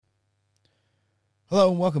Hello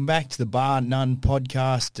and welcome back to the Bar None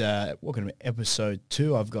podcast. Welcome to episode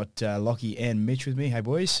 2. I've got Lockie and Mitch with me. Hey,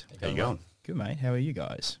 boys. How you going? Good, mate. How are you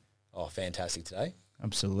guys? Oh, fantastic today.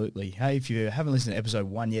 Absolutely. Hey, if you haven't listened to episode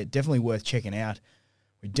 1 yet, definitely worth checking out.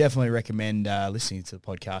 We definitely recommend listening to the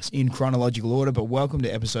podcast in chronological order, but welcome to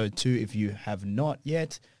episode 2 if you have not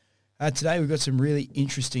yet. Today we've got some really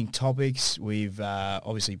interesting topics. We've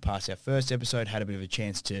obviously passed our first episode, had a bit of a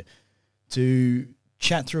chance to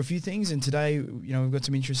chat through a few things, and today, we've got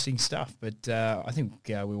some interesting stuff. But I think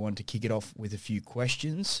we wanted to kick it off with a few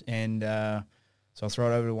questions, and so I'll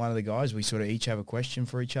throw it over to one of the guys. We sort of each have a question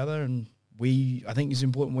for each other, and I think it's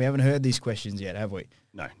important. We haven't heard these questions yet, have we?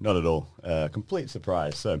 No, not at all. Complete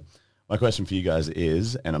surprise. So my question for you guys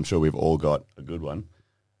is, and I'm sure we've all got a good one,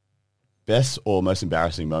 best or most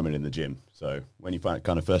embarrassing moment in the gym. So when you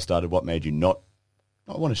kind of first started, what made you not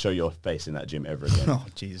want to show your face in that gym ever again? Oh,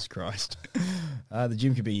 Jesus Christ. The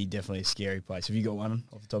gym could be definitely a scary place. Have you got one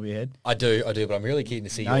off the top of your head? I do, but I'm really keen to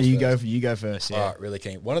see yours first. You go first, yeah. All right, really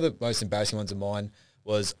keen. One of the most embarrassing ones of mine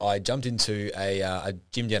was I jumped into a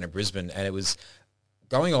gym down in Brisbane, and it was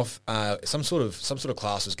going off, some sort of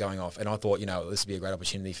class was going off, and I thought, this would be a great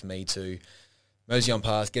opportunity for me to mosey on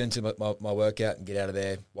past, get into my workout and get out of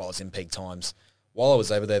there while it's in peak times. While I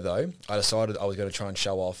was over there, though, I decided I was going to try and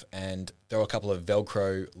show off and throw a couple of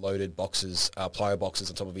Velcro-loaded boxes, plyo boxes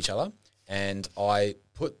on top of each other, and I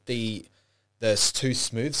put the two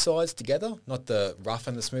smooth sides together, not the rough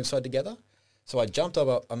and the smooth side together. So I jumped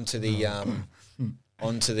up onto the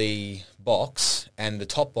box, and the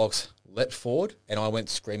top box leapt forward, and I went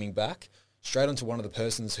screaming back straight onto one of the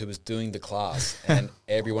persons who was doing the class, and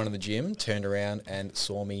everyone in the gym turned around and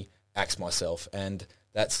saw me axe myself, and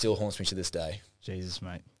that still haunts me to this day. Jesus,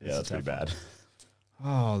 mate. Yeah, that's pretty bad.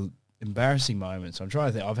 Oh, embarrassing moments. I'm trying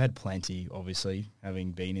to think. I've had plenty, obviously,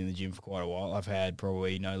 having been in the gym for quite a while. I've had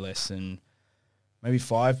probably no less than maybe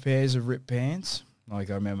 5 pairs of ripped pants. Like,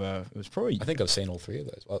 I remember it was probably... I think I've seen all 3 of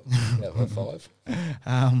those. Well, yeah, 5.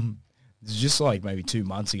 It was just like maybe 2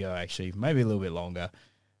 months ago, actually, maybe a little bit longer.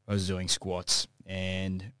 I was doing squats,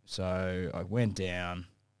 and so I went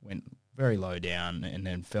very low down, and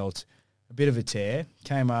then felt a bit of a tear.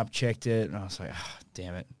 Came up, checked it, and I was like,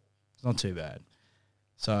 damn it, it's not too bad.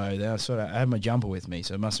 So then I had my jumper with me,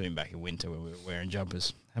 so it must have been back in winter when we were wearing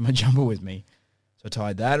jumpers. I had my jumper with me, so I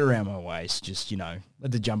tied that around my waist, just,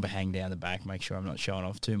 let the jumper hang down the back, make sure I'm not showing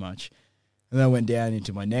off too much. And then I went down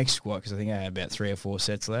into my next squat, because I think I had about 3 or 4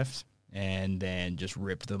 sets left, and then just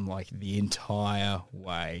ripped them like the entire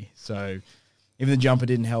way. So even the jumper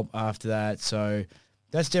didn't help after that. So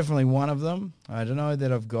that's definitely one of them. I don't know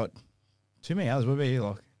that I've got too many others. What about you,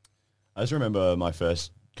 Locke? I just remember my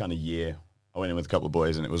first kind of year, I went in with a couple of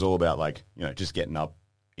boys, and it was all about just getting up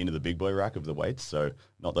into the big boy rack of the weights. So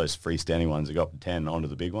not those freestanding ones that go up to 10 onto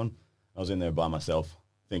the big one. I was in there by myself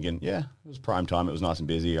thinking, yeah, it was prime time. It was nice and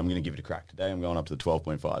busy. I'm going to give it a crack today. I'm going up to the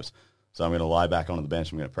 12.5s. So I'm going to lie back onto the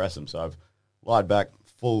bench. I'm going to press them. So I've lied back,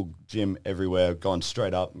 full gym everywhere, gone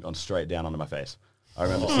straight up and gone straight down onto my face. I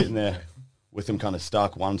remember sitting there with them kind of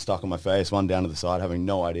stuck, one stuck on my face, one down to the side, having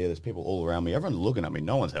no idea. There's people all around me. Everyone's looking at me.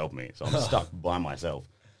 No one's helping me. So I'm stuck by myself.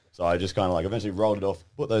 So I just kind of eventually rolled it off,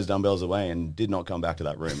 put those dumbbells away, and did not come back to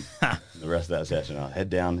that room the rest of that session. I head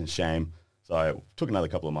down in shame. So I took another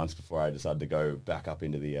couple of months before I decided to go back up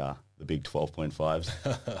into the big 12.5s.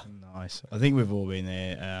 Nice. I think we've all been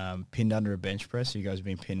there, pinned under a bench press. You guys have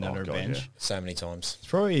been pinned under a bench. Yeah. So many times.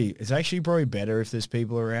 It's actually probably better if there's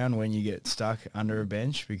people around when you get stuck under a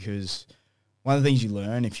bench, because one of the things you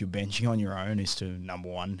learn if you're benching on your own is to, number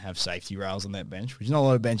one, have safety rails on that bench, which not a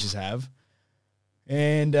lot of benches have.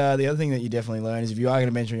 And the other thing that you definitely learn is if you are going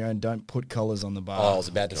to bench on your own, don't put collars on the bar. Oh, I was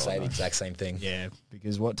about to say the exact same thing. Yeah,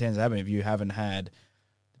 because what tends to happen if you haven't had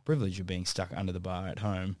the privilege of being stuck under the bar at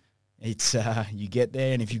home, it's you get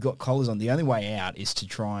there, and if you've got collars on, the only way out is to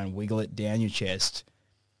try and wiggle it down your chest.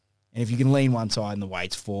 And if you can lean one side and the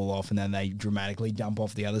weights fall off and then they dramatically dump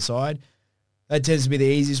off the other side, that tends to be the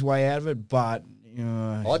easiest way out of it. But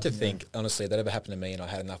I like to think, honestly, if that ever happened to me and I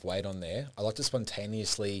had enough weight on there, I like to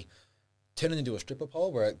spontaneously turn it into a stripper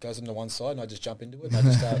pole where it goes into one side and I just jump into it and I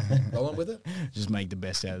just start rolling with it. Just make the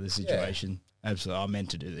best out of the situation. Yeah. Absolutely. I meant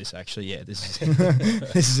to do this, actually. Yeah, this is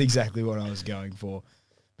this is exactly what I was going for.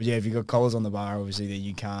 But yeah, if you've got collars on the bar, obviously, then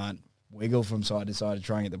you can't wiggle from side to side to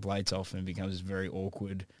try and get the plates off, and it becomes this very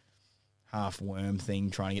awkward half worm thing,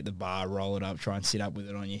 trying to get the bar, roll it up, try and sit up with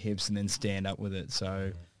it on your hips and then stand up with it.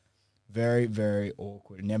 So very, very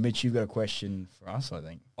awkward. Now, Mitch, you've got a question for us, I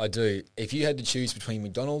think. I do. If you had to choose between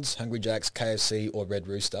McDonald's, Hungry Jack's, KFC or Red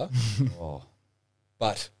Rooster,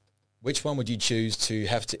 but Which one would you choose to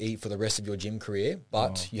have to eat for the rest of your gym career,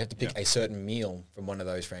 but you have to pick a certain meal from one of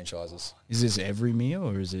those franchises? Is this every meal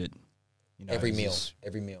or is it, every meal? Is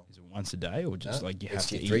it once a day or just like you have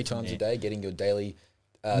to eat 3 times a day, getting your daily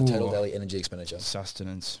total daily energy expenditure?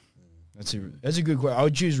 Sustenance. That's a good question. I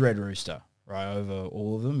would choose Red Rooster, right, over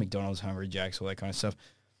all of them. McDonald's, Hungry Jack's, all that kind of stuff.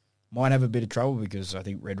 Might have a bit of trouble because I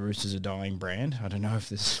think Red Rooster's a dying brand. I don't know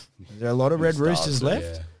if is there a lot of Red Roosters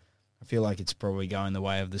left? Yeah. I feel like it's probably going the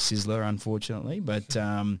way of the Sizzler, unfortunately. But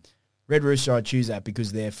Red Rooster, I'd choose that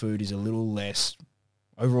because their food is a little less,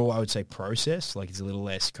 overall I would say processed, like it's a little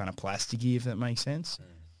less kind of plasticky, if that makes sense.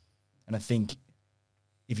 And I think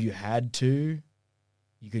if you had to,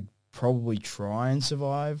 you could probably try and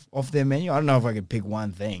survive off their menu. I don't know if I could pick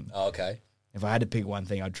one thing. Oh, okay. If I had to pick one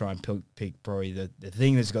thing, I'd try and pick probably the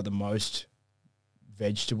thing that's got the most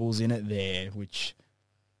vegetables in it there, which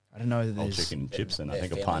I don't know. Whole chicken chips and I think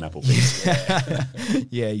family. a pineapple piece.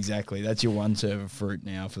 Yeah, exactly. That's your one serve of fruit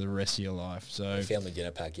now for the rest of your life. So family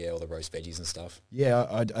dinner pack, all the roast veggies and stuff. Yeah,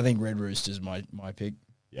 I think Red Rooster's my pick.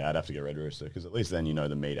 Yeah, I'd have to get Red Rooster because at least then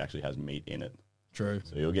the meat actually has meat in it. True.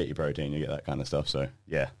 So you'll get your protein, you get that kind of stuff. So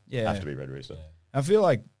yeah, have to be Red Rooster. Yeah. I feel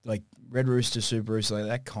like Red Rooster, Super Rooster, like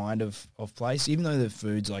that kind of place, even though the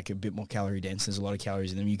food's like a bit more calorie dense, there's a lot of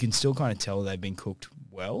calories in them, you can still kind of tell they've been cooked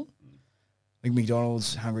well. Like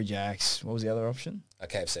McDonald's, Hungry Jack's, what was the other option?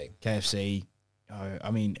 KFC. KFC.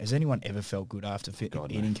 I mean, has anyone ever felt good after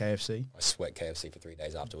eating KFC? I sweat KFC for 3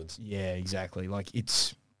 days afterwards. Yeah, exactly. Like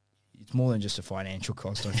it's more than just a financial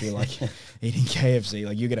cost. I feel like eating KFC,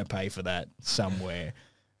 like you're going to pay for that somewhere.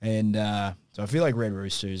 And so I feel like Red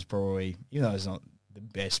Rooster is probably, even though it's not the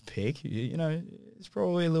best pick, it's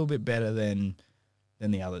probably a little bit better than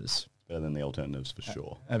the others. Better than the alternatives for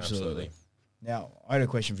sure. Absolutely. Now, I had a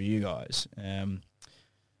question for you guys.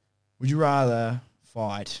 Would you rather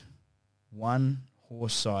fight one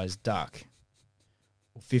horse-sized duck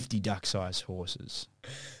or 50 duck-sized horses?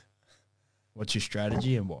 What's your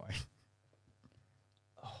strategy and why?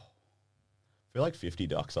 I feel like 50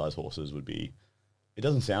 duck-sized horses would be... It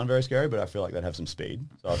doesn't sound very scary, but I feel like they'd have some speed.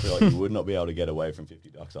 So I feel like you would not be able to get away from 50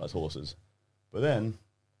 duck-sized horses. But then,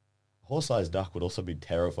 a horse-sized duck would also be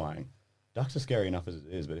terrifying. Ducks are scary enough as it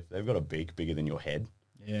is, but if they've got a beak bigger than your head...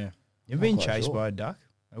 Yeah. You ever been chased by a duck?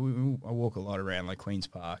 I walk a lot around like Queen's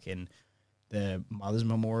Park and the Mother's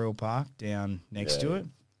Memorial Park down next to it.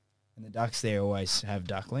 And the ducks there always have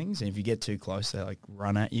ducklings. And if you get too close, they like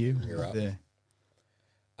run at you. You're up.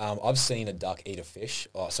 I've seen a duck eat a fish.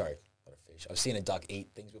 Oh, sorry. I've seen a duck eat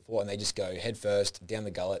things before, and they just go head first down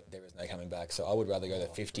the gullet. There is no coming back. So I would rather go the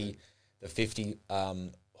 50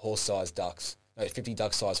 horse-sized ducks, 50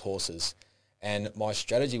 duck-sized horses. And my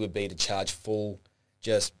strategy would be to charge full,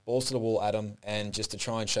 just balls to the wall at them, and just to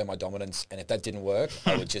try and show my dominance. And if that didn't work,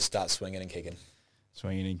 I would just start swinging and kicking.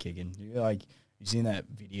 Swinging and kicking. You've seen that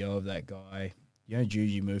video of that guy. You know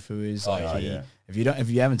Juji Mufu is If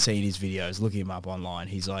you haven't seen his videos, look him up online.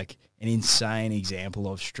 He's like an insane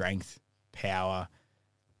example of strength, power,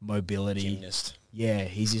 mobility. Gymnast. Yeah,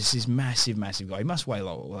 he's just this massive guy. He must weigh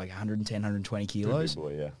like 110, 120 kilos. Big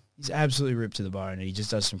boy, yeah. He's absolutely ripped to the bone, and he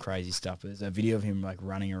just does some crazy stuff. There's a video of him like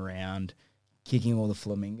running around, kicking all the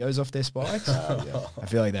flamingos off their spikes. I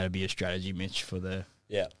feel like that would be a strategy, Mitch, for the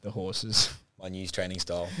horses. My new training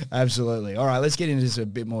style. Absolutely. All right, let's get into a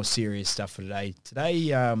bit more serious stuff for today.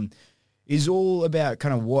 Today is all about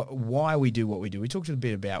kind of why we do what we do. We talked a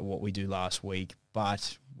bit about what we do last week,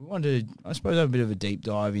 but we wanted to, I suppose, have a bit of a deep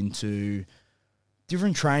dive into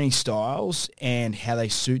different training styles and how they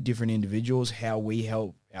suit different individuals, how we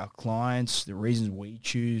help our clients, the reasons we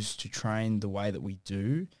choose to train the way that we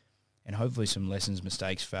do, and hopefully some lessons,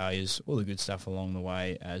 mistakes, failures, all the good stuff along the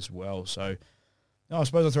way as well. So I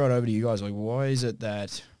suppose I'll throw it over to you guys. Like, why is it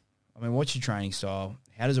that, what's your training style?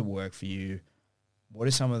 How does it work for you? What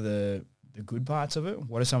are some of the good parts of it?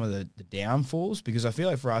 What are some of the downfalls? Because I feel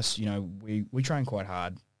like for us, we train quite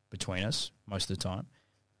hard between us most of the time.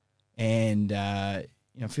 And, I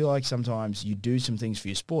feel like sometimes you do some things for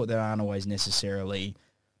your sport that aren't always necessarily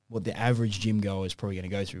what the average gym goer is probably going to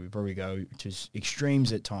go through. We probably go to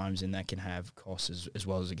extremes at times, and that can have costs as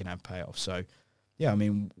well as it can have payoffs. So, yeah,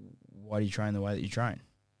 why do you train the way that you train?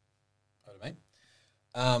 Right,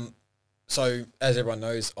 mate. So, as everyone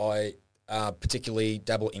knows, I particularly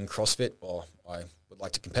dabble in CrossFit, or I would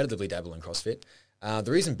like to competitively dabble in CrossFit.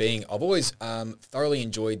 The reason being, I've always thoroughly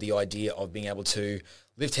enjoyed the idea of being able to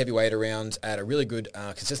lift heavy weight around at a really good,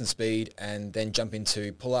 consistent speed, and then jump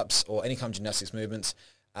into pull-ups or any kind of gymnastics movements.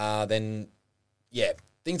 Things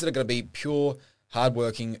that are going to be pure,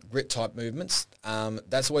 hard-working, grit-type movements.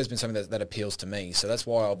 That's always been something that appeals to me. So that's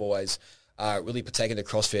why I've always really partake into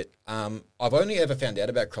CrossFit. I've only ever found out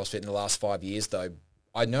about CrossFit in the last 5 years, though.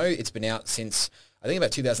 I know it's been out since, I think,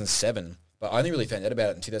 about 2007, but I only really found out about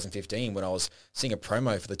it in 2015 when I was seeing a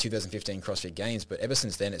promo for the 2015 CrossFit Games. But ever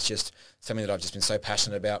since then, it's just something that I've just been so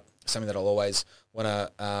passionate about, something that I'll always want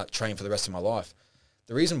to train for the rest of my life.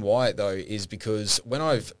 The reason why, though, is because when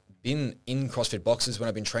I've been in CrossFit boxes, when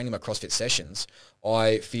I've been training my CrossFit sessions,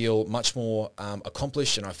 I feel much more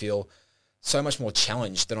accomplished, and I feel so much more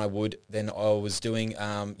challenged than I was doing,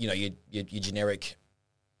 your generic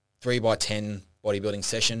 3x10 bodybuilding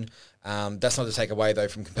session. That's not to take away, though,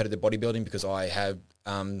 from competitive bodybuilding, because I have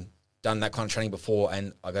done that kind of training before,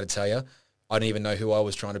 and I got to tell you, I didn't even know who I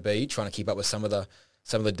was trying to keep up with some of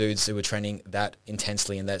the dudes who were training that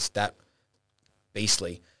intensely, and that's that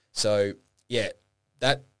beastly. So yeah,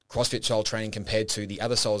 that CrossFit style training compared to the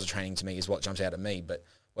other styles of training to me is what jumps out at me. But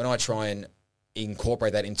when I try and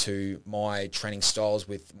incorporate that into my training styles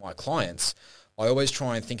with my clients, I always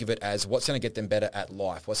try and think of it as what's going to get them better at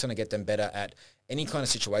life, what's going to get them better at any kind of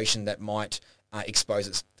situation that might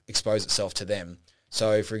expose itself to them.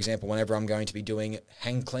 So, for example, whenever I'm going to be doing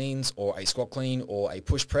hang cleans or a squat clean or a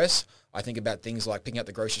push press, I think about things like picking up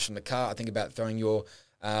the groceries from the car. I think about throwing your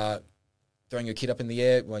kid up in the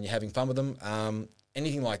air when you're having fun with them.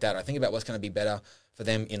 Anything like that. I think about what's going to be better for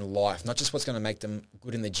them in life, not just what's going to make them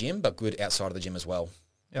good in the gym, but good outside of the gym as well.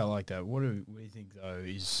 Yeah, I like that. What do you think, though,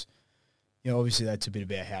 is, obviously that's a bit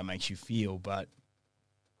about how it makes you feel, but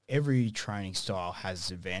every training style has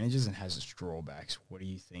its advantages and has its drawbacks. What do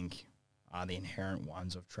you think are the inherent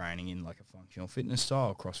ones of training in like a functional fitness style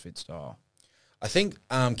or CrossFit style? I think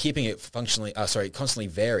keeping it constantly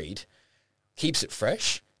varied keeps it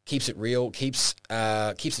fresh, keeps it real, keeps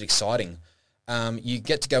it exciting. You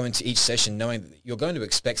get to go into each session knowing that you're going to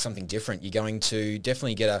expect something different. You're going to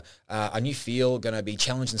definitely get a new feel, going to be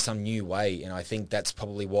challenged in some new way. And I think that's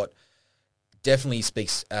probably what definitely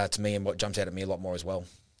speaks to me and what jumps out at me a lot more as well.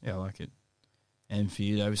 Yeah, I like it. And for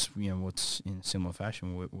you, those, what's in a similar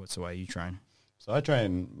fashion? What's the way you train? So I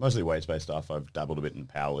train mostly weights-based stuff. I've dabbled a bit in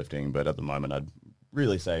powerlifting, but at the moment I'd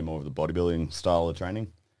really say more of the bodybuilding style of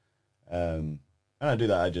training. And I do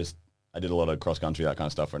that. I did a lot of cross-country, that kind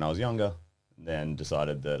of stuff when I was younger, then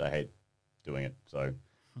decided that I hate doing it. So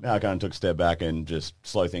now I kind of took a step back and just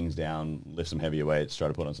slow things down, lift some heavier weights, try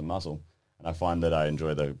to put on some muscle. And I find that I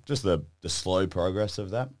enjoy the slow progress of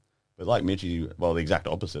that. But like Mitchie, well, the exact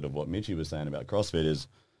opposite of what Mitchie was saying about CrossFit is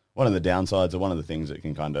one of the downsides, or one of the things that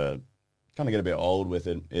can kind of get a bit old with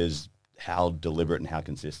it, is how deliberate and how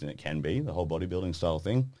consistent it can be, the whole bodybuilding style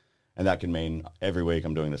thing. And that can mean every week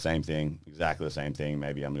I'm doing the same thing, exactly the same thing.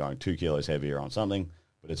 Maybe I'm going 2 kilos heavier on something,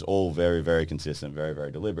 but it's all very, very consistent, very,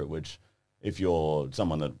 very deliberate, which if you're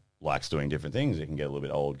someone that likes doing different things, it can get a little bit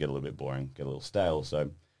old, get a little bit boring, get a little stale. So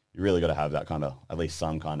you really got to have that kind of, at least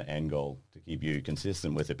some kind of end goal to keep you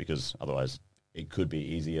consistent with it, because otherwise it could be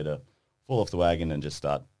easier to fall off the wagon and just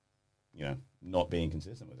start, not being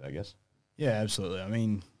consistent with it, I guess. Yeah, absolutely. I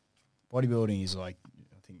mean, bodybuilding is like,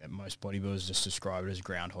 I think that most bodybuilders just describe it as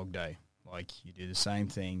Groundhog Day. Like, you do the same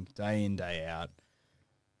thing day in, day out.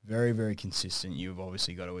 Very, very consistent. You've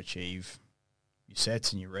obviously got to achieve your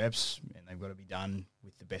sets and your reps, and they've got to be done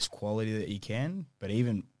with the best quality that you can. But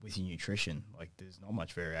even with your nutrition, like, there's not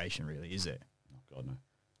much variation really, is there? Oh, God, no.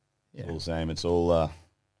 Yeah. It's all the same. It's all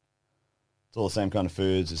the same kind of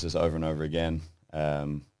foods. It's just over and over again.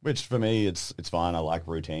 Which for me, it's fine. I like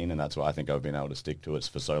routine, and that's why I think I've been able to stick to it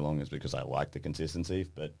for so long, is because I like the consistency.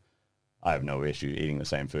 But I have no issue eating the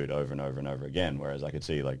same food over and over and over again, whereas I could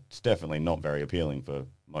see, like, it's definitely not very appealing for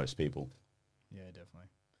most people. Yeah, definitely.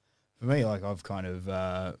 For me, like,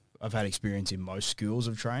 I've had experience in most schools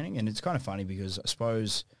of training, and it's kind of funny because I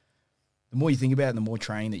suppose the more you think about it, the more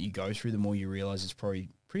training that you go through, the more you realize it's probably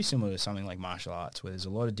pretty similar to something like martial arts, where there's a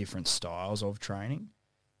lot of different styles of training.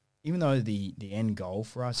 Even though the end goal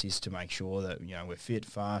for us is to make sure that, we're fit,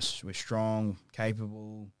 fast, we're strong,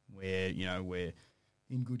 capable, we're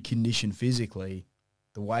in good condition physically,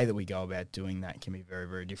 the way that we go about doing that can be very,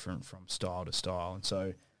 very different from style to style. And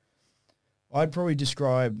so I'd probably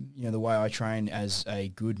describe, the way I train as a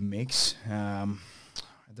good mix. At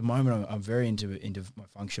the moment, I'm very into my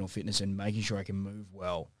functional fitness and making sure I can move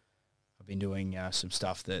well. I've been doing some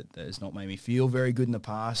stuff that has not made me feel very good in the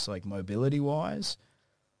past, like mobility-wise.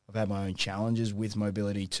 I've had my own challenges with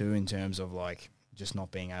mobility too, in terms of like just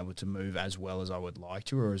not being able to move as well as I would like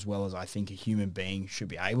to, or as well as I think a human being should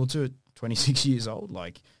be able to at 26 years old.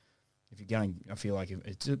 Like, if you're going, I feel like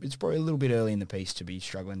it's probably a little bit early in the piece to be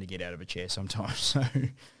struggling to get out of a chair sometimes. So,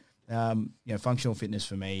 functional fitness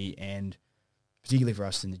for me, and particularly for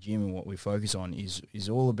us in the gym, and what we focus on is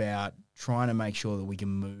all about trying to make sure that we can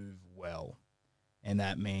move well. And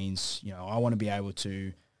that means, I want to be able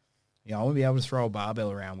to, I want to be able to throw a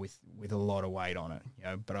barbell around with a lot of weight on it,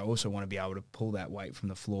 but I also want to be able to pull that weight from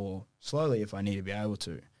the floor slowly if I need to be able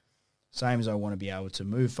to. Same as I want to be able to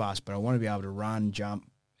move fast, but I want to be able to run, jump,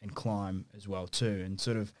 and climb as well too. And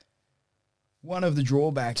sort of one of the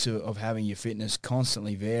drawbacks of having your fitness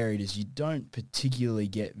constantly varied is you don't particularly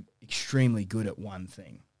get extremely good at one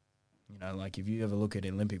thing. Like if you ever look at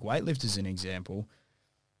Olympic weightlifters as an example,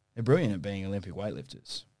 they're brilliant at being Olympic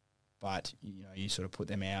weightlifters. But, you sort of put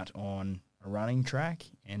them out on a running track,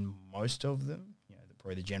 and most of them,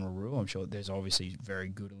 probably the general rule, I'm sure there's obviously very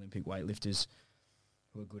good Olympic weightlifters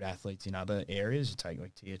who are good athletes in other areas. You take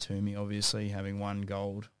like Tia Toomey, obviously, having won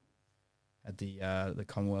gold at the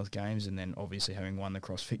Commonwealth Games, and then obviously having won the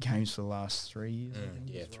CrossFit Games for the last 3 years. I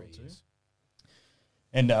think, 3 years.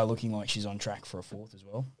 And looking like she's on track for a fourth as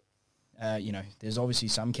well. There's obviously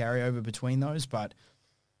some carryover between those, but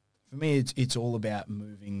for me, it's all about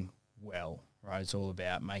moving well, right? It's all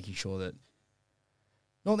about making sure that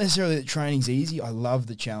not necessarily that training's easy. I love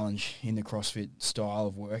the challenge in the CrossFit style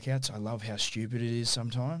of workouts. I love how stupid it is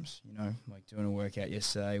sometimes, like doing a workout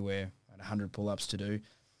yesterday where I had 100 pull-ups to do.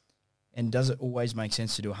 And does it always make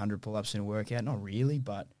sense to do 100 pull-ups in a workout? Not really,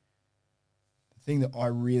 but the thing that I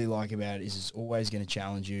really like about it is it's always going to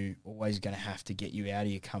challenge you, always going to have to get you out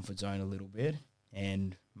of your comfort zone a little bit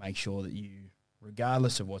and make sure that you,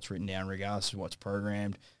 regardless of what's written down, regardless of what's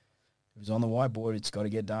programmed, if it's on the whiteboard, it's got to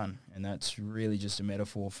get done. And that's really just a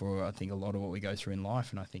metaphor for, I think, a lot of what we go through in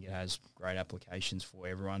life. And I think it has great applications for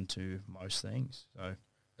everyone to most things. So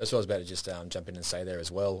that's what I was about to just jump in and say there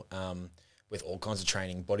as well. With all kinds of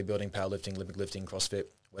training, bodybuilding, powerlifting, Olympic lifting, CrossFit,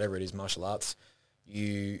 whatever it is, martial arts,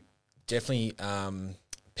 you definitely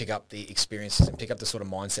pick up the experiences and pick up the sort of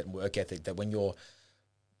mindset and work ethic that when you're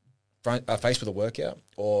faced with a workout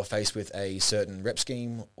or faced with a certain rep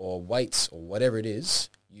scheme or weights or whatever it is,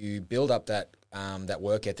 you build up that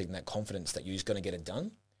work ethic and that confidence that you're just going to get it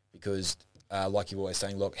done because, like you're always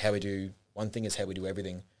saying, look, how we do one thing is how we do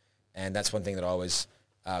everything. And that's one thing that I always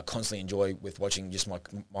constantly enjoy with watching just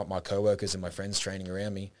my co-workers and my friends training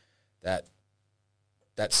around me,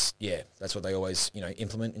 that's what they always,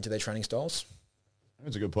 implement into their training styles.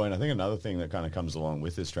 That's a good point. I think another thing that kind of comes along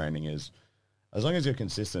with this training is as long as you're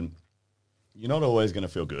consistent, you're not always going to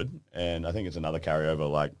feel good. And I think it's another carryover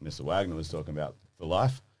like Mr. Wagner was talking about for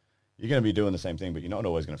life. You're going to be doing the same thing, but you're not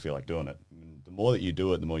always going to feel like doing it. And the more that you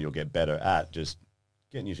do it, the more you'll get better at just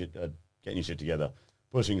getting your shit together,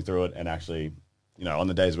 pushing through it, and actually, on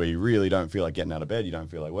the days where you really don't feel like getting out of bed, you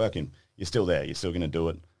don't feel like working, you're still there. You're still going to do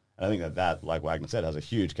it. And I think that, like Wagner said, has a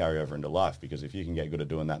huge carryover into life because if you can get good at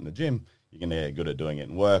doing that in the gym, you're going to get good at doing it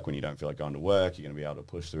in work when you don't feel like going to work. You're going to be able to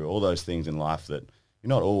push through all those things in life that you're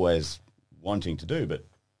not always wanting to do, but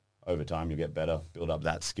over time you'll get better, build up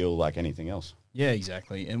that skill like anything else. Yeah,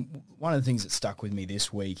 exactly. And one of the things that stuck with me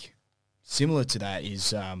this week, similar to that,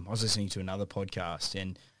 is I was listening to another podcast,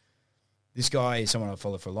 and this guy is someone I've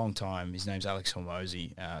followed for a long time. His name's Alex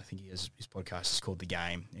Hormozy. I think his podcast is called The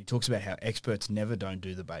Game. And he talks about how experts never don't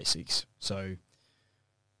do the basics. So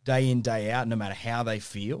day in, day out, no matter how they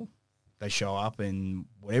feel, they show up and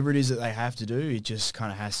whatever it is that they have to do, it just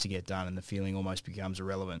kind of has to get done and the feeling almost becomes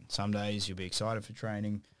irrelevant. Some days you'll be excited for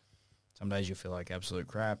training. Some days you'll feel like absolute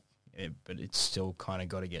crap, but it's still kind of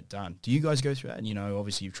got to get done. Do you guys go through that?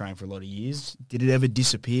 Obviously you've trained for a lot of years. Did it ever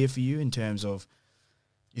disappear for you in terms of,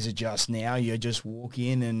 is it just now you just walk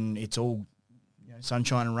in and it's all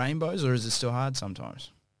sunshine and rainbows, or is it still hard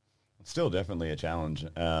sometimes? It's still definitely a challenge.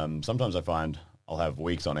 Sometimes I find I'll have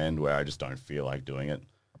weeks on end where I just don't feel like doing it.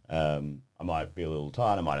 I might be a little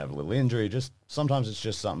tired. I might have a little injury. Just sometimes it's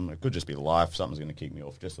just something. It could just be life. Something's going to keep me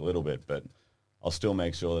off just a little bit, but I'll still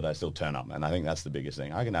make sure that I still turn up. And I think that's the biggest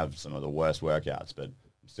thing. I can have some of the worst workouts, but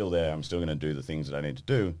I'm still there. I'm still going to do the things that I need to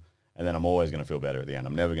do. And then I'm always going to feel better at the end.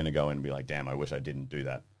 I'm never going to go in and be like, damn, I wish I didn't do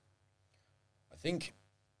that. I think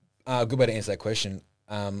a good way to answer that question,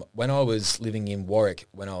 when I was living in Warwick,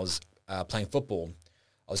 when I was playing football,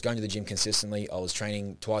 I was going to the gym consistently. I was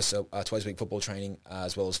training twice a week football training,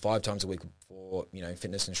 as well as 5 times a week for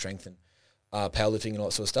fitness and strength and powerlifting and all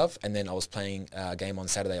that sort of stuff. And then I was playing a game on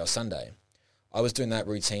Saturday or Sunday. I was doing that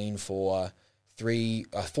routine for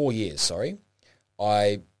 4 years.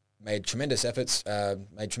 I made tremendous efforts,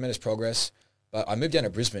 made tremendous progress. But I moved down to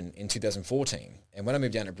Brisbane in 2014, and when I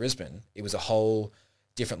moved down to Brisbane, it was a whole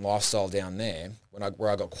different lifestyle down there. Where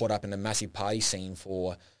I got caught up in a massive party scene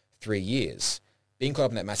for 3 years. Being caught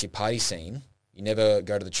up in that massive party scene, you never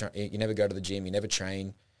go to the gym, you never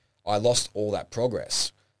train. I lost all that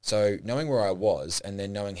progress. So knowing where I was, and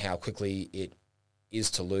then knowing how quickly it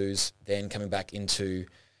is to lose, then coming back into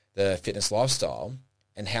the fitness lifestyle,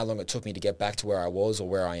 and how long it took me to get back to where I was or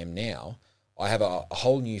where I am now, I have a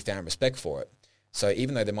whole newfound respect for it. So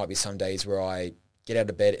even though there might be some days where I get out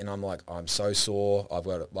of bed and I'm like, I'm so sore, I've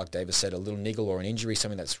got, like David said, a little niggle or an injury,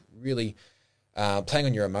 something that's really playing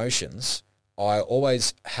on your emotions, I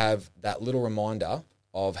always have that little reminder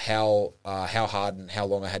of how hard and how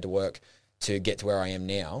long I had to work to get to where I am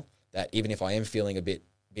now, that even if I am feeling a bit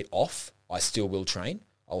off, I still will train.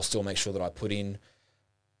 I will still make sure that I put in,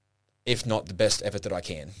 if not the best effort that I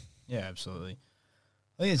can. Yeah, absolutely.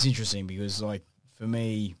 I think it's interesting because, like, for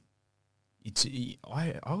me,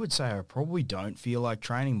 I would say I probably don't feel like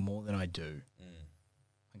training more than I do.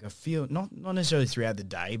 Like, I feel, not necessarily throughout the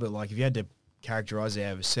day, but, like, if you had to characterize it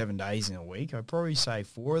over 7 days in a week, I'd probably say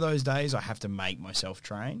 4 of those days I have to make myself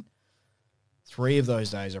train. 3 of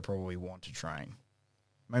those days I probably want to train.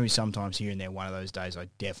 Maybe sometimes here and there, one of those days I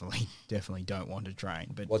definitely don't want to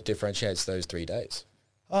train. But what differentiates those 3 days?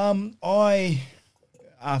 I,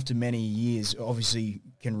 after many years, obviously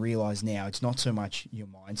can realize now it's not so much your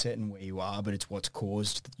mindset and where you are, but it's what's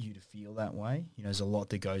caused you to feel that way. You know, there's a lot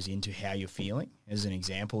that goes into how you're feeling. As an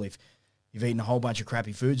example, if you've eaten a whole bunch of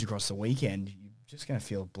crappy foods across the weekend, you're just going to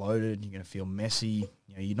feel bloated, you're going to feel messy,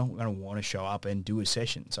 you know, you're not going to want to show up and do a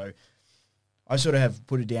session. So I sort of have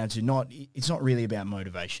put it down to it's not really about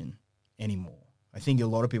motivation anymore. I think a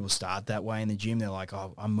lot of people start that way in the gym. They're like,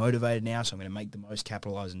 oh, I'm motivated now, so I'm going to make the most,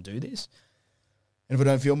 capitalize and do this. And if I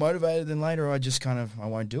don't feel motivated, then later I just I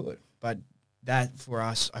won't do it. But that, for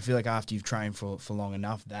us, I feel like after you've trained for long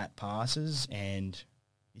enough, that passes and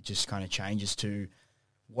it just kind of changes to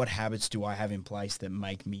what habits do I have in place that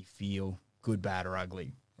make me feel good, bad or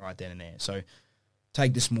ugly right then and there. So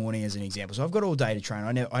take this morning as an example. So I've got all day to train.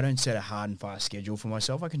 I don't set a hard and fast schedule for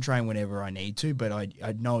myself. I can train whenever I need to, but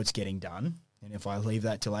I know it's getting done. And if I leave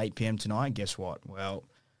that till 8 p.m. tonight, guess what? Well,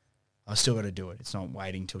 I still got to do it. It's not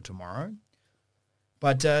waiting till tomorrow.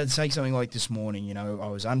 But take something like this morning, you know, I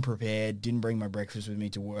was unprepared, didn't bring my breakfast with me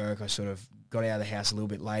to work. I sort of got out of the house a little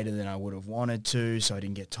bit later than I would have wanted to, so I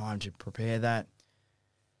didn't get time to prepare that.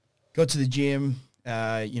 Got to the gym,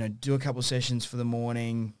 do a couple of sessions for the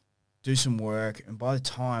morning, do some work, and by the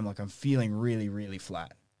time, I'm feeling really, really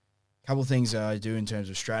flat. A couple of things that I do in terms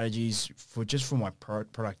of strategies for my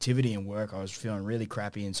productivity and work, I was feeling really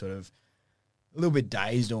crappy and sort of a little bit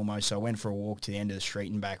dazed almost. So I went for a walk to the end of the street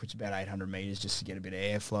and back, which is about 800 meters, just to get a bit of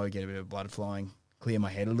airflow, get a bit of blood flowing, clear my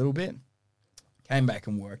head a little bit. Came back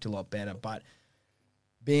and worked a lot better, but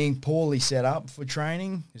being poorly set up for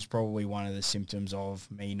training is probably one of the symptoms of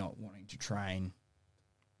me not wanting to train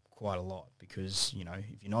quite a lot, because, you know,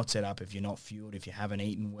 if you're not set up, if you're not fueled, if you haven't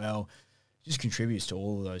eaten well, it just contributes to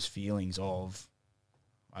all of those feelings of,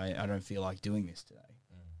 I don't feel like doing this today.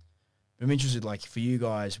 But I'm interested, like, for you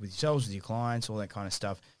guys, with yourselves, with your clients, all that kind of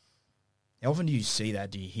stuff, how often do you see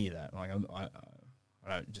that? Do you hear that? Like,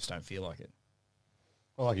 I just don't feel like it.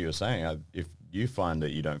 Well, like you were saying, if you find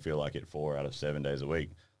that you don't feel like it 4 out of 7 days a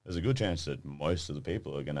week, there's a good chance that most of the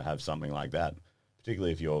people are going to have something like that,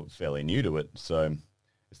 particularly if you're fairly new to it. So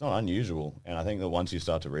it's not unusual. And I think that once you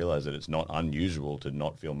start to realize that it's not unusual to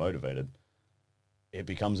not feel motivated, it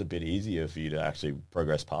becomes a bit easier for you to actually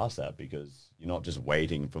progress past that, because you're not just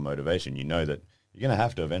waiting for motivation. You know that you're going to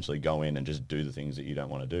have to eventually go in and just do the things that you don't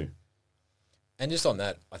want to do. And just on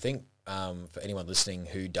that, I think for anyone listening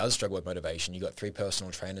who does struggle with motivation, you've got 3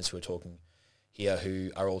 personal trainers who are talking here who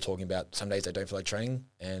are all talking about some days they don't feel like training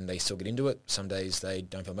and they still get into it. Some days they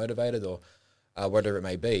don't feel motivated, or whatever it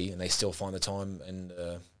may be, and they still find the time and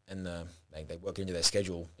they work it into their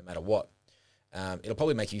schedule no matter what. It'll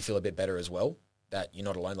probably make you feel a bit better as well, that you're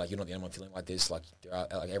not alone. Like, you're not the only one feeling like this. Like,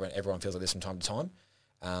 everyone feels like this from time to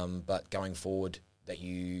time. But going forward, that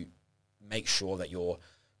you make sure that you're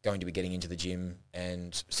going to be getting into the gym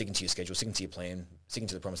and sticking to your schedule, sticking to your plan, sticking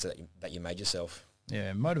to the promise that you made yourself.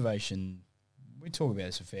 Yeah, motivation, we talk about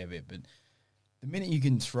this a fair bit, but the minute you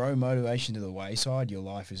can throw motivation to the wayside, your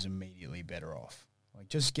life is immediately better off. Like,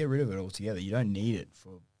 just get rid of it altogether. You don't need it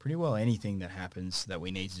for pretty well anything that happens that we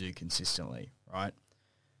need to do consistently, right?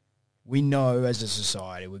 We know as a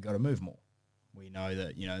society we've got to move more. We know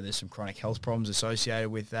that, you know, there's some chronic health problems associated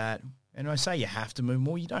with that. And I say you have to move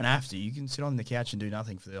more. You don't have to. You can sit on the couch and do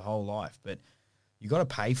nothing for the whole life, but you got to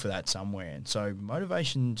pay for that somewhere. And so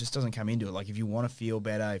motivation just doesn't come into it. Like, if you want to feel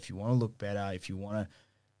better, if you want to look better, if you want to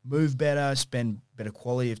move better, spend better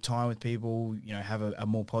quality of time with people, you know, have a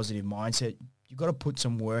more positive mindset, you've got to put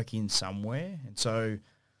some work in somewhere. And so,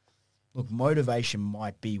 look, motivation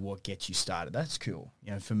might be what gets you started. That's cool.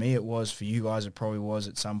 You know, for me it was. For you guys it probably was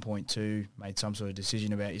at some point too. Made some sort of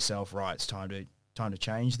decision about yourself. Right, it's time to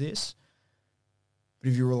change this. But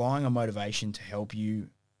if you're relying on motivation to help you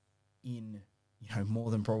in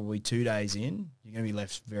more than probably 2 days in, you're going to be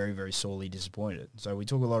left very, very sorely disappointed. So we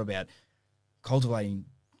talk a lot about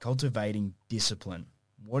cultivating discipline.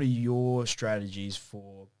 What are your strategies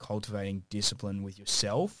for cultivating discipline with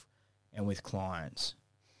yourself and with clients?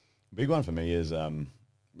 Big one for me is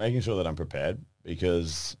making sure that I'm prepared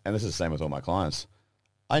because, and this is the same with all my clients,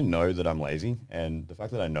 I know that I'm lazy, and the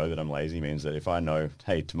fact that I know that I'm lazy means that if I know,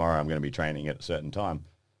 hey, tomorrow I'm going to be training at a certain time,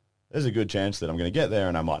 there's a good chance that I'm going to get there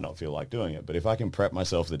and I might not feel like doing it. But if I can prep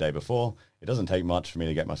myself the day before, it doesn't take much for me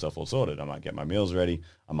to get myself all sorted. I might get my meals ready.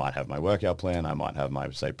 I might have my workout plan. I might have my,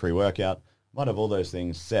 say, pre-workout. I might have all those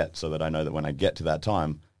things set so that I know that when I get to that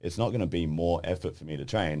time, it's not going to be more effort for me to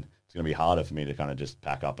train. It's going to be harder for me to kind of just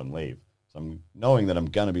pack up and leave. So I'm knowing that I'm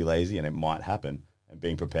going to be lazy and it might happen, and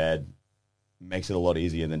being prepared makes it a lot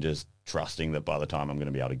easier than just trusting that by the time I'm going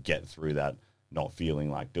to be able to get through that, not feeling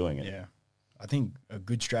like doing it. Yeah. I think a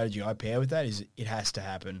good strategy I pair with that is it has to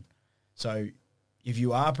happen. So if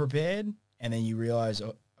you are prepared and then you realize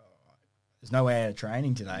there's no way out of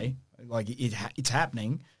training today, like it's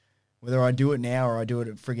happening, whether I do it now or I do it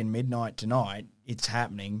at friggin' midnight tonight, it's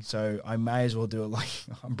happening. So I may as well do it like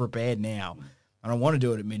I'm prepared now. I don't want to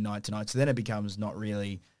do it at midnight tonight. So then it becomes not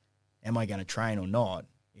really, am I going to train or not?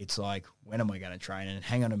 It's like, when am I going to train? And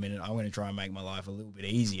hang on a minute, I'm going to try and make my life a little bit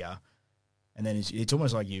easier. And then it's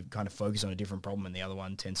almost like you kind of focus on a different problem and the other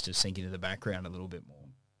one tends to sink into the background a little bit more.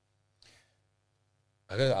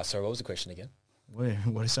 Sorry, what was the question again?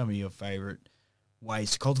 What are some of your favorite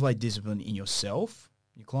ways to cultivate discipline in yourself,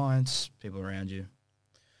 your clients, people around you?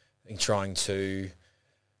 I think trying to,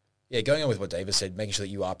 going on with what David said, making sure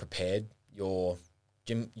that you are prepared. Your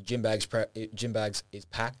gym bags is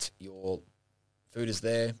packed. Your food is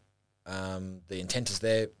there. The intent is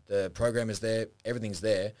there. The program is there. Everything's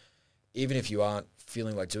there. Even if you aren't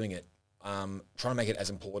feeling like doing it, try to make it as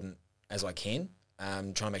important as I can.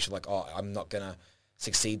 Try to make sure like, I'm not going to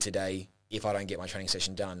succeed today if I don't get my training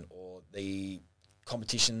session done, or the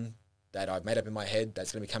competition that I've made up in my head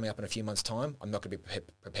that's going to be coming up in a few months' time, I'm not going to be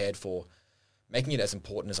prepared for. Making it as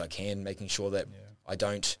important as I can, making sure that I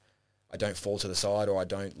don't fall to the side, or I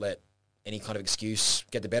don't let any kind of excuse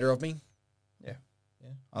get the better of me. Yeah.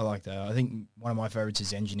 I like that. I think one of my favorites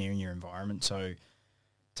is engineering your environment. So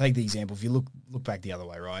take the example, if you look back the other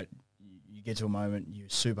way, right? You get to a moment, you're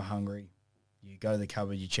super hungry, you go to the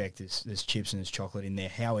cupboard, you check there's chips and there's chocolate in there.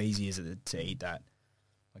 How easy is it to eat that?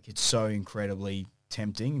 Like, it's so incredibly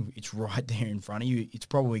tempting. It's right there in front of you. It's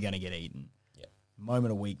probably going to get eaten. Yeah.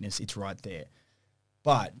 Moment of weakness, it's right there.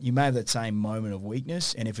 But you may have that same moment of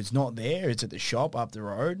weakness, and if it's not there, it's at the shop up the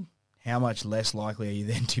road. How much less likely are you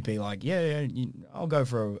then to be like, I'll go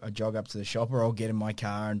for a jog up to the shop, or I'll get in my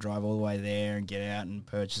car and drive all the way there and get out and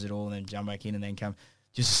purchase it all and then jump back in and then come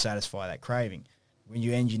just to satisfy that craving. When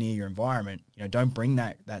you engineer your environment, don't bring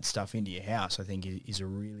that stuff into your house, I think is a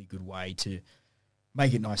really good way to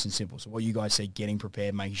make it nice and simple. So what you guys say, getting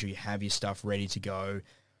prepared, making sure you have your stuff ready to go,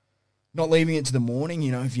 not leaving it to the morning.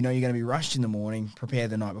 If you know you're going to be rushed in the morning, prepare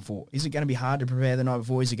the night before. Is it going to be hard to prepare the night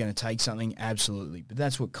before? Is it going to take something? Absolutely. But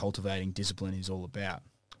that's what cultivating discipline is all about.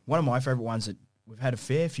 One of my favorite ones that we've had a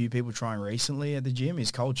fair few people trying recently at the gym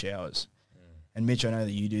is cold showers. And Mitch, I know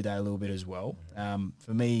that you do that a little bit as well.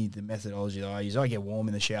 For me, the methodology that I use, I get warm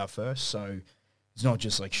in the shower first. So it's not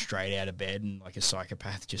just like straight out of bed and like a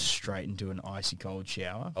psychopath just straight into an icy cold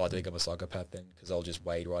shower. Oh, I think I'm a psychopath then, because I'll just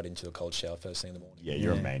wade right into a cold shower first thing in the morning. Yeah,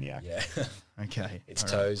 you're a maniac. Yeah. Okay. It's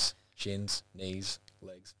toes, shins, knees,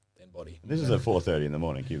 legs, then body. This is at 4:30 in the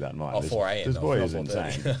morning. Keep that in mind. 4 a.m. This boy is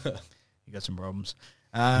insane. You got some problems.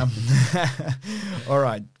 All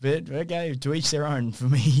right. But, okay, to each their own. For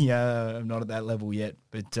me, I'm not at that level yet.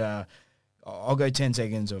 But I'll go 10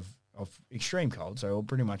 seconds of extreme cold, so I'll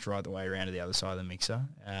pretty much ride the way around to the other side of the mixer.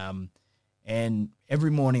 And every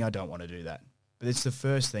morning I don't want to do that. But it's the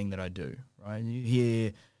first thing that I do, right? You hear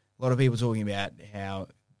a lot of people talking about how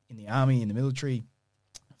in the army, in the military,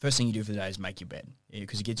 first thing you do for the day is make your bed,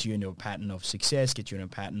 because it gets you into a pattern of success, gets you into a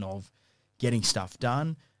pattern of getting stuff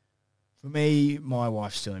done. For me, my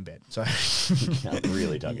wife's still in bed. So,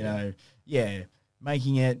 really tugging.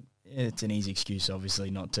 making it's an easy excuse,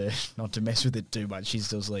 obviously, not to mess with it too much. She's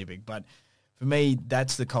still sleeping. But for me,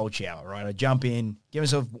 that's the cold shower, right? I jump in, get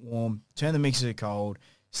myself warm, turn the mixer to cold,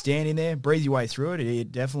 stand in there, breathe your way through it.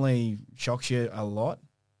 It definitely shocks you a lot.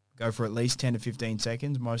 Go for at least 10 to 15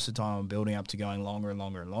 seconds. Most of the time I'm building up to going longer and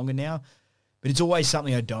longer and longer now. But it's always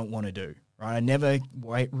something I don't want to do, right? I never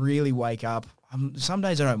really wake up. Some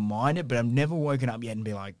days I don't mind it, but I've never woken up yet and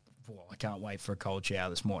be like, I can't wait for a cold shower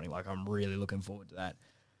this morning. Like, I'm really looking forward to that.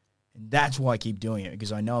 And that's why I keep doing it,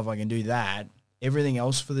 because I know if I can do that, everything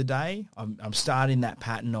else for the day, I'm starting that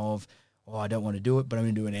pattern of, oh, I don't want to do it, but I'm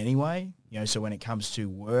going to do it anyway. You know, so when it comes to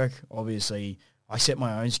work, obviously I set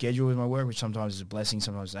my own schedule with my work, which sometimes is a blessing,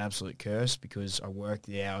 sometimes an absolute curse because I work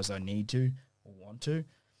the hours I need to or want to,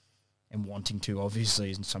 and wanting to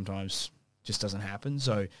obviously sometimes just doesn't happen.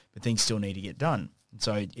 So, but things still need to get done. And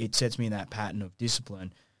so it sets me in that pattern of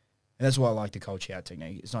discipline. And that's why I like the cold shower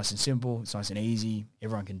technique. It's nice and simple. It's nice and easy.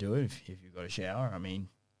 Everyone can do it if you've got a shower. I mean,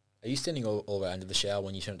 are you standing all around in the shower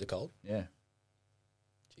when you turn it to cold? Yeah.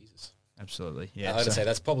 Jesus. Absolutely. Yeah. I had to say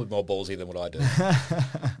that's probably more ballsy than what I do.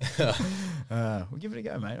 We'll give it a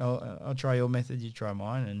go, mate. I'll try your method. You try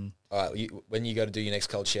mine, and all right. When you go to do your next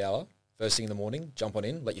cold shower, first thing in the morning, jump on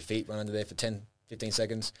in, let your feet run under there for 10, 15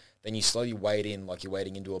 seconds. Then you slowly wade in like you're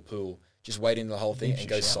wading into a pool. Just wade into the whole thing and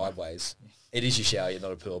go sideways. It is your shower,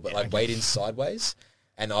 not a pool, but wade in sideways.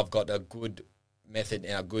 And I've got a good method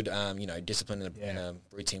and a good discipline and a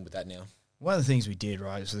routine with that now. One of the things we did,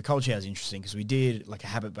 right, so the cold shower is interesting because we did like a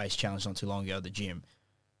habit-based challenge not too long ago at the gym.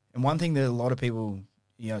 And one thing that a lot of people,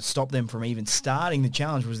 stopped them from even starting the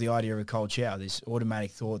challenge was the idea of a cold shower, this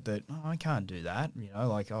automatic thought that, oh, I can't do that,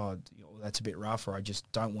 that's a bit rough, or I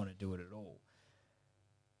just don't want to do it at all.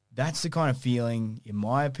 That's the kind of feeling, in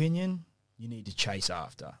my opinion, you need to chase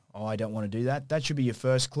after. Oh, I don't want to do that. That should be your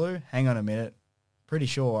first clue. Hang on a minute. Pretty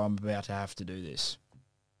sure I'm about to have to do this.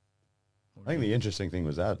 I think the interesting thing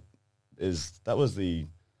was that was the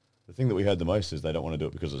thing that we heard the most is they don't want to do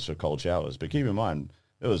it because it's cold showers. But keep in mind,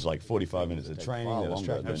 it was like 45 minutes of training. There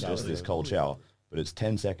was just this cold shower. But it's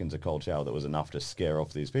 10 seconds of cold shower that was enough to scare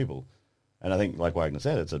off these people. And I think, like Wagner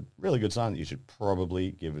said, it's a really good sign that you should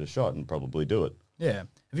probably give it a shot and probably do it. Yeah.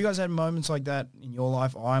 Have you guys had moments like that in your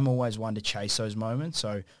life? I'm always one to chase those moments.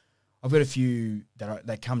 So I've got a few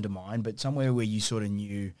that come to mind, but somewhere where you sort of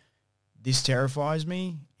knew this terrifies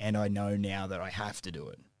me and I know now that I have to do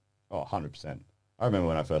it. Oh, 100%. I remember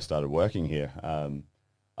when I first started working here,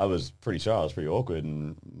 I was pretty shy. I was pretty awkward.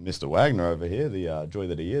 And Mr. Wagner over here, the joy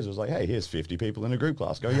that he is, was like, hey, here's 50 people in a group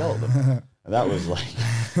class. Go yell at them. And that was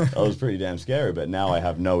that was pretty damn scary. But now I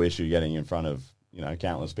have no issue getting in front of,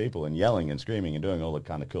 countless people and yelling and screaming and doing all the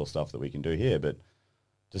kind of cool stuff that we can do here. But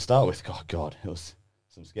to start with, God, it was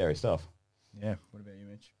some scary stuff. Yeah. What about you,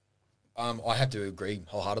 Mitch? I have to agree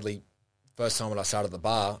wholeheartedly. First time when I started at the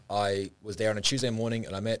bar, I was there on a Tuesday morning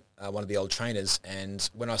and I met one of the old trainers, and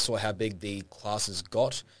when I saw how big the classes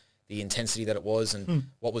got, the intensity that it was and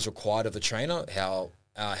what was required of the trainer, how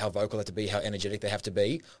vocal they have to be, how energetic they have to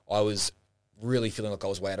be, I was really feeling like I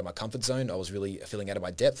was way out of my comfort zone. I was really feeling out of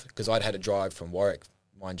my depth because I'd had to drive from Warwick.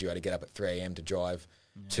 Mind you, I had to get up at 3 a.m. to drive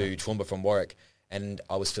to Toowoomba from Warwick, and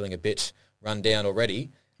I was feeling a bit run down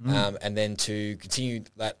already. And then to continue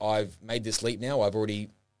that, I've made this leap now. I've already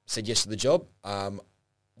said yes to the job.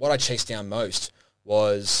 What I chased down most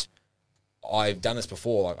was I've done this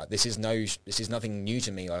before. Like, this is nothing new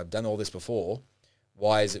to me. I've done all this before.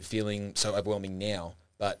 Why is it feeling so overwhelming now?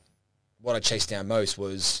 But what I chased down most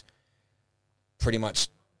was pretty much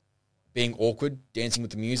being awkward, dancing with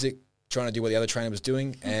the music, trying to do what the other trainer was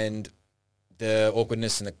doing, and the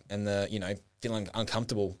awkwardness and the feeling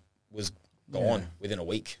uncomfortable was gone within a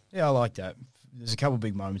week. Yeah, I like that. There's a couple of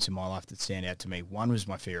big moments in my life that stand out to me. One was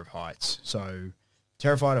my fear of heights. So,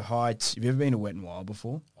 terrified of heights. Have you ever been to Wet n Wild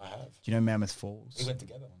before? I have. Do you know Mammoth Falls? We went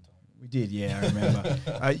together one time. We did, yeah, I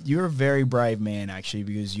remember. You're a very brave man, actually,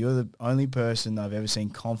 because you're the only person I've ever seen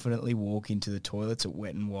confidently walk into the toilets at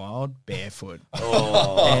Wet n Wild barefoot.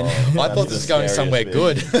 Oh, I thought this was going somewhere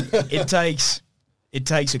good. It takes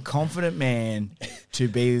a confident man to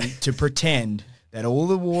pretend that all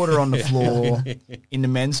the water on the floor in the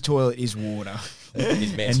men's toilet is water.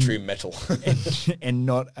 This man's true metal. and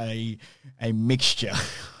not a mixture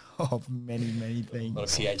of many, many things.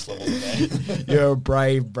 Not a pH level in there. You're a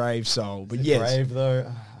brave soul. But yes. Brave,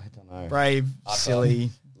 though? I don't know. Brave, silly.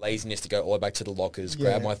 Laziness to go all the way back to the lockers,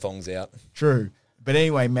 grab my thongs out. True. But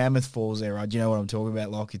anyway, Mammoth Falls there, right? Do you know what I'm talking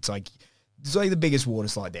about, Locke? It's like the biggest water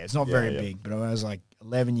slide there. It's not very big, but when I was like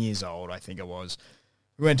 11 years old, I think I was.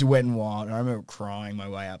 We went to Wet n Wild, and I remember crying my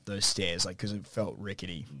way up those stairs, because it felt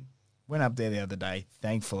rickety. Went up there the other day.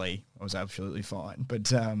 Thankfully, I was absolutely fine. But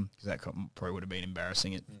because that probably would have been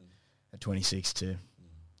embarrassing at 26 to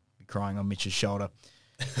be crying on Mitch's shoulder.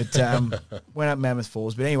 But went up Mammoth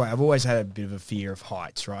Falls. But anyway, I've always had a bit of a fear of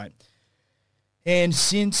heights, right? And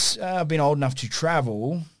since I've been old enough to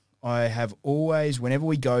travel, I have always, whenever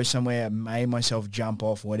we go somewhere, made myself jump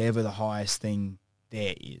off whatever the highest thing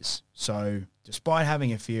there is. So despite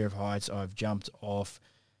having a fear of heights, I've jumped off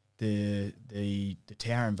the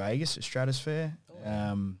tower in Vegas, the Stratosphere.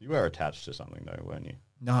 You were attached to something though, weren't you?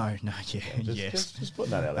 No, Just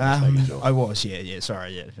putting that out there. Just making sure. I was,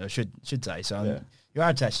 sorry, I should say so. You are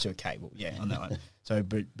attached to a cable, on that one. So,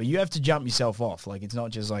 but you have to jump yourself off. Like, it's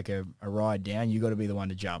not just like a ride down. You got to be the one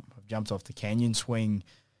to jump. I've jumped off the canyon swing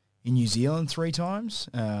in New Zealand 3 times.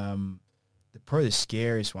 Probably the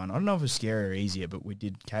scariest one. I don't know if it was scarier or easier, but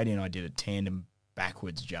Katie and I did a tandem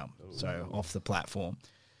backwards jump, so off the platform.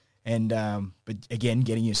 And but again,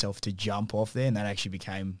 getting yourself to jump off there, and that actually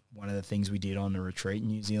became one of the things we did on the retreat in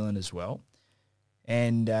New Zealand as well.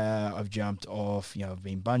 And I've jumped off, I've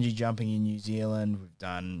been bungee jumping in New Zealand. We've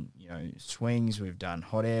done, swings. We've done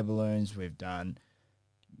hot air balloons. We've done,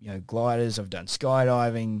 gliders. I've done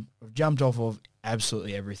skydiving. I've jumped off of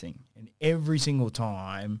absolutely everything. And every single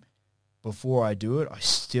time before I do it, I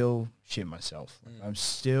still shit myself. I'm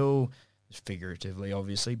still, figuratively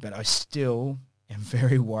obviously, but I still am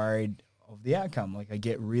very worried of the outcome. Like, I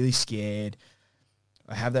get really scared.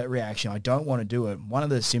 I have that reaction. I don't want to do it. One of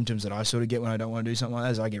the symptoms that I sort of get when I don't want to do something like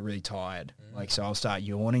that is I get really tired. So I'll start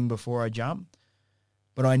yawning before I jump.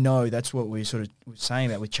 But I know that's what we're sort of saying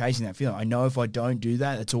about with chasing that feeling. I know if I don't do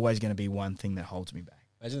that, it's always going to be one thing that holds me back.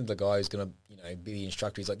 Imagine the guy who's going to, be the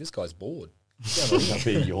instructor. He's like, this guy's bored. I'll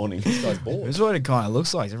be yawning. This guy's bored. That's what it kind of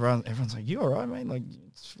looks like. Everyone's like, you all right, mate? Like,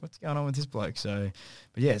 what's going on with this bloke? So,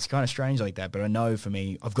 but yeah, it's kind of strange like that. But I know for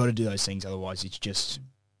me, I've got to do those things. Otherwise, it's just,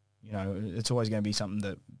 it's always going to be something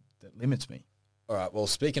that limits me. All right. Well,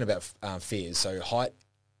 speaking about fears, so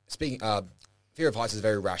fear of heights is a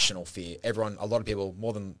very rational fear. A lot of people,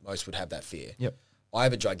 more than most, would have that fear. Yep. I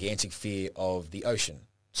have a gigantic fear of the ocean,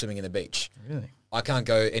 swimming in the beach. Really? I can't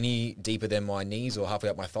go any deeper than my knees or halfway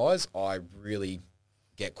up my thighs. I really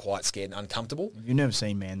get quite scared and uncomfortable. You've never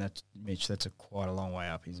seen, man. That's Mitch. That's quite a long way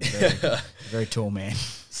up. He's a very tall man.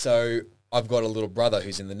 So I've got a little brother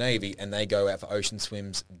who's in the Navy, and they go out for ocean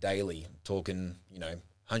swims daily, talking,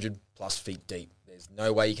 100 plus feet deep. There's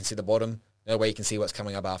no way you can see the bottom, no way you can see what's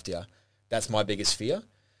coming up after you. That's my biggest fear.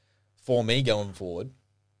 For me going forward,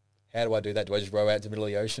 how do I do that? Do I just row out to the middle of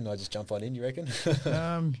the ocean? I just jump on in, you reckon?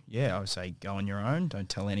 Yeah, I would say go on your own. Don't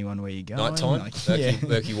tell anyone where you're going. Nighttime,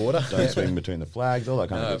 murky water. Don't swing between the flags, all that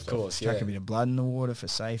kind of stuff. Of course, yeah. Chuck a bit of blood in the water for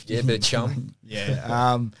safety. Yeah, a bit of chum.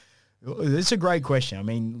 Yeah. It's a great question. I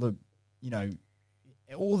mean, look,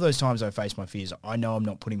 all those times I face my fears, I know I'm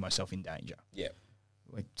not putting myself in danger. Yeah.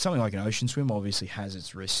 Like something like an ocean swim obviously has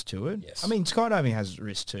its risks to it. Yes. I mean, skydiving has its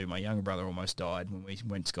risks too. My younger brother almost died when we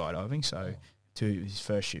went skydiving, so his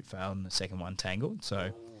first chute failed and the second one tangled. So,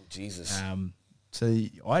 Jesus. So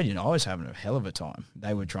I was having a hell of a time.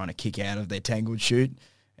 They were trying to kick out of their tangled chute,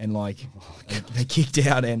 and they kicked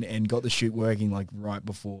out and got the chute working like right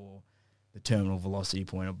before the terminal velocity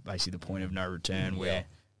point, or basically the point of no return, where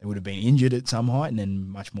they would have been injured at some height, and then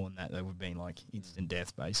much more than that, they would have been like instant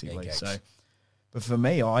death basically. So, but for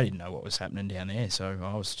me, I didn't know what was happening down there, so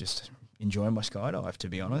I was just enjoying my skydive, to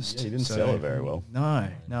be honest. Yeah, you didn't sell it very well. No.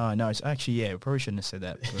 It's actually, we probably shouldn't have said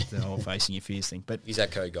that with the whole facing your fears thing. But use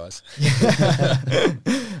that code, guys.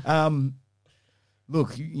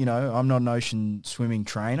 Look, I'm not an ocean swimming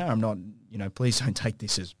trainer. I'm not, please don't take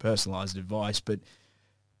this as personalised advice, but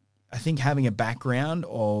I think having a background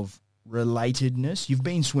of relatedness, you've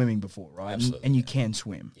been swimming before, right? Absolutely. And you can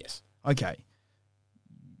swim. Yes. Okay.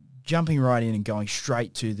 Jumping right in and going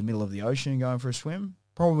straight to the middle of the ocean and going for a swim,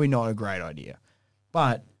 probably not a great idea.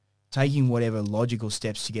 But taking whatever logical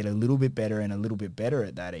steps to get a little bit better and a little bit better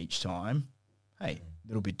at that each time, hey, a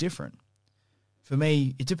little bit different. For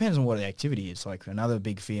me, it depends on what the activity is. Like another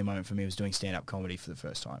big fear moment for me was doing stand-up comedy for the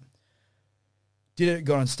first time. Did it,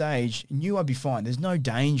 got on stage, knew I'd be fine. There's no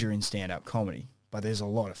danger in stand-up comedy, but there's a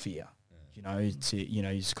lot of fear.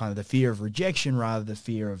 It's kind of the fear of rejection rather than the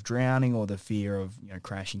fear of drowning or the fear of,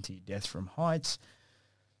 crashing to your death from heights.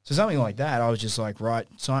 So something like that, I was just like, right,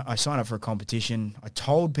 so I signed up for a competition. I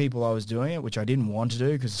told people I was doing it, which I didn't want to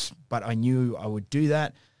do, but I knew I would do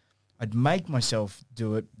that. I'd make myself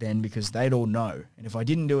do it then because they'd all know. And if I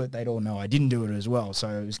didn't do it, they'd all know I didn't do it as well. So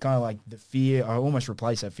it was kind of like the fear. I almost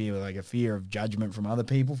replaced that fear with like a fear of judgment from other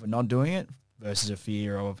people for not doing it versus a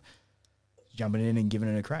fear of jumping in and giving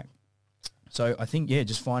it a crack. So I think,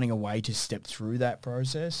 just finding a way to step through that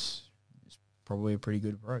process is probably a pretty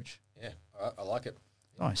good approach. Yeah, I like it.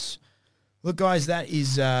 Nice. Look, guys, that's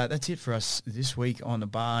it for us this week on the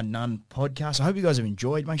Bar None podcast. I hope you guys have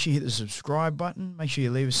enjoyed. Make sure you hit the subscribe button. Make sure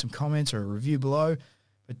you leave us some comments or a review below.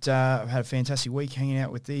 But I've had a fantastic week hanging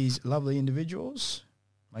out with these lovely individuals.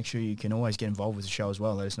 Make sure you can always get involved with the show as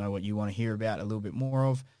well. Let us know what you want to hear about a little bit more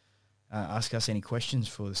of. Ask us any questions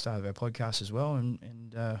for the start of our podcast as well,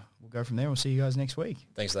 and we'll go from there. We'll see you guys next week.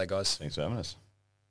 Thanks for that, guys. Thanks for having us.